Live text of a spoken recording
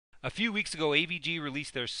A few weeks ago, AVG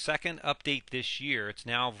released their second update this year. It's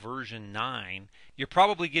now version 9. You're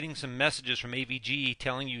probably getting some messages from AVG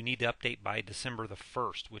telling you need to update by December the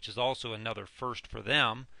 1st, which is also another first for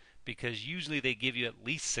them because usually they give you at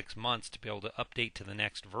least 6 months to be able to update to the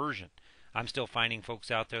next version. I'm still finding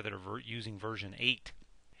folks out there that are using version 8.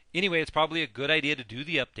 Anyway, it's probably a good idea to do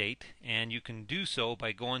the update, and you can do so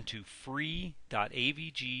by going to free.avg.com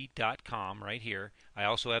right here. I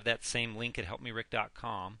also have that same link at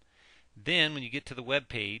helpmerick.com. Then when you get to the web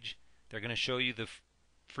page, they're going to show you the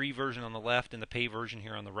free version on the left and the pay version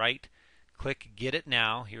here on the right. Click Get It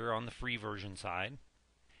Now here on the free version side.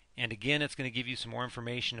 And again, it's going to give you some more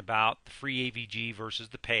information about the free AVG versus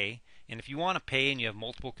the pay. And if you want to pay and you have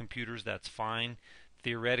multiple computers, that's fine.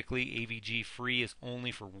 Theoretically, AVG free is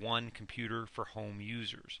only for one computer for home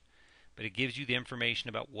users. But it gives you the information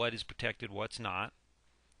about what is protected, what's not.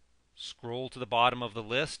 Scroll to the bottom of the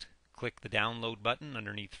list, click the download button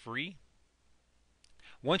underneath free.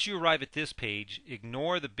 Once you arrive at this page,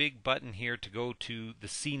 ignore the big button here to go to the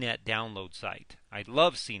CNET download site. I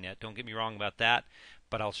love CNET, don't get me wrong about that,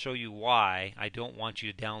 but I'll show you why I don't want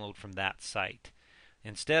you to download from that site.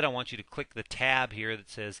 Instead, I want you to click the tab here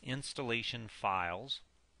that says Installation Files.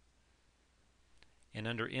 And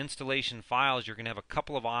under Installation Files, you're going to have a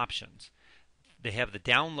couple of options. They have the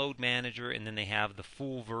Download Manager, and then they have the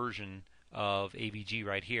full version of AVG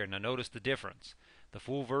right here. Now notice the difference. The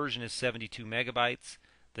full version is 72 megabytes.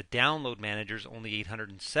 The Download Manager is only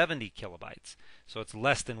 870 kilobytes. So it's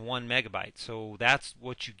less than 1 megabyte. So that's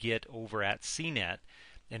what you get over at CNET.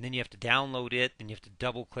 And then you have to download it, and you have to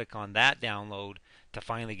double click on that download to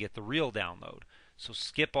finally get the real download. So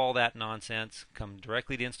skip all that nonsense, come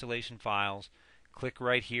directly to Installation Files, click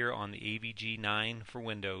right here on the AVG 9 for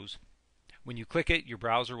Windows. When you click it, your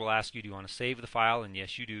browser will ask you, do you want to save the file? And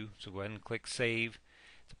yes, you do. So go ahead and click Save.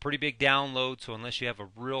 It's a pretty big download, so unless you have a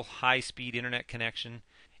real high-speed internet connection,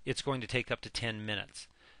 it's going to take up to 10 minutes.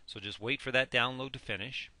 So just wait for that download to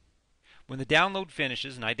finish. When the download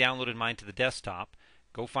finishes, and I downloaded mine to the desktop,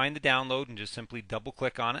 go find the download and just simply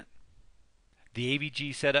double-click on it. The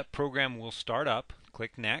AVG setup program will start up.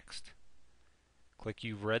 Click Next. Click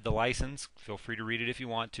You've read the license. Feel free to read it if you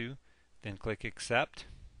want to. Then click Accept.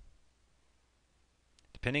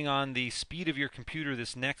 Depending on the speed of your computer,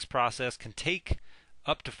 this next process can take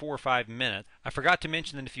up to 4 or 5 minutes. I forgot to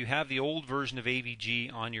mention that if you have the old version of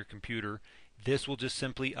AVG on your computer, this will just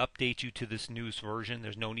simply update you to this newest version.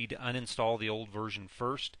 There's no need to uninstall the old version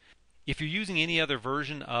first. If you're using any other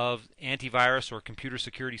version of antivirus or computer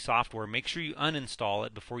security software, make sure you uninstall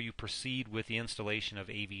it before you proceed with the installation of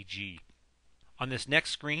AVG. On this next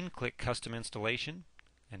screen, click Custom Installation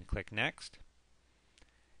and click Next.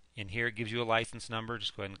 In here it gives you a license number.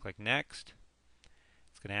 Just go ahead and click Next.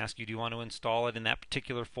 It's going to ask you, do you want to install it in that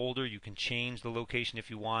particular folder? You can change the location if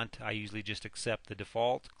you want. I usually just accept the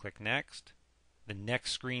default. Click Next. The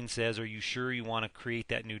next screen says, are you sure you want to create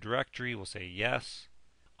that new directory? We'll say yes.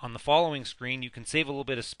 On the following screen, you can save a little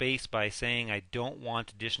bit of space by saying I don't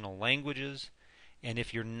want additional languages. And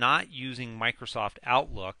if you're not using Microsoft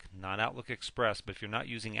Outlook, not Outlook Express, but if you're not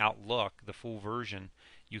using Outlook, the full version,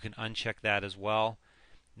 you can uncheck that as well.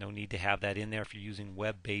 No need to have that in there if you're using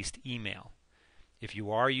web-based email. If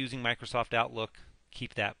you are using Microsoft Outlook,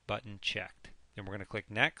 keep that button checked. Then we're going to click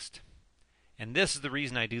Next. And this is the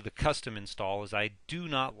reason I do the custom install, is I do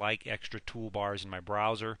not like extra toolbars in my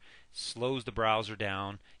browser. It slows the browser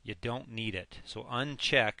down. You don't need it. So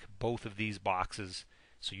uncheck both of these boxes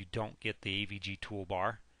so you don't get the AVG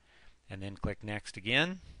toolbar. And then click Next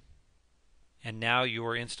again. And now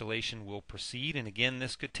your installation will proceed. And again,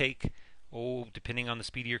 this could take, depending on the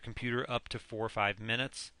speed of your computer, up to 4 or 5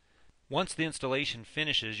 minutes. Once the installation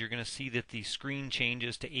finishes, you're going to see that the screen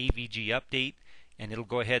changes to AVG Update, and it'll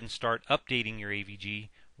go ahead and start updating your AVG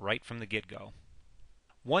right from the get-go.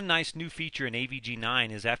 One nice new feature in AVG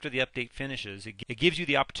 9 is after the update finishes, it gives you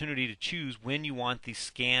the opportunity to choose when you want the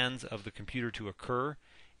scans of the computer to occur.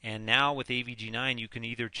 And now with AVG 9, you can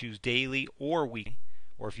either choose daily or weekly,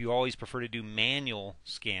 or if you always prefer to do manual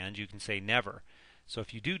scans, you can say never. So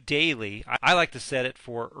if you do daily, I like to set it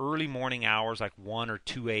for early morning hours like 1 or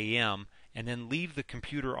 2 a.m. and then leave the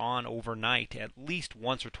computer on overnight at least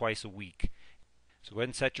once or twice a week. So go ahead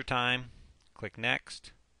and set your time, click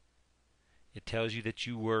Next. It tells you that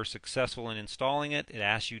you were successful in installing it. It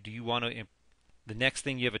asks you, do you want to... The next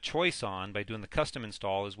thing you have a choice on by doing the custom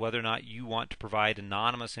install is whether or not you want to provide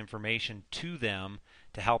anonymous information to them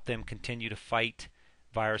to help them continue to fight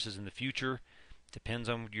viruses in the future. Depends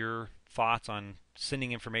on your thoughts on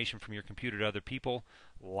sending information from your computer to other people.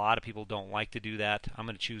 A lot of people don't like to do that. I'm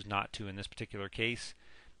going to choose not to in this particular case.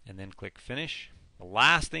 And then click Finish. The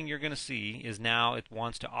last thing you're going to see is now it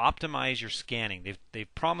wants to optimize your scanning.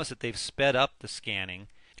 They've promised that they've sped up the scanning.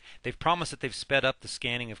 They've promised that they've sped up the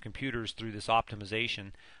scanning of computers through this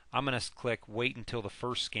optimization. I'm going to click wait until the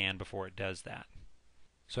first scan before it does that.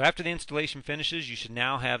 So after the installation finishes, you should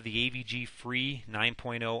now have the AVG Free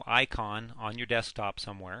 9.0 icon on your desktop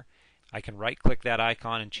somewhere. I can right click that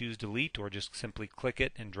icon and choose delete, or just simply click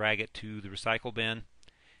it and drag it to the recycle bin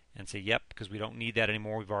and say yep, because we don't need that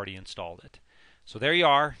anymore, we've already installed it. So there you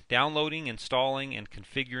are, downloading, installing, and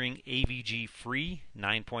configuring AVG Free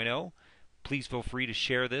 9.0. Please feel free to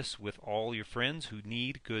share this with all your friends who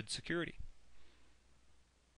need good security.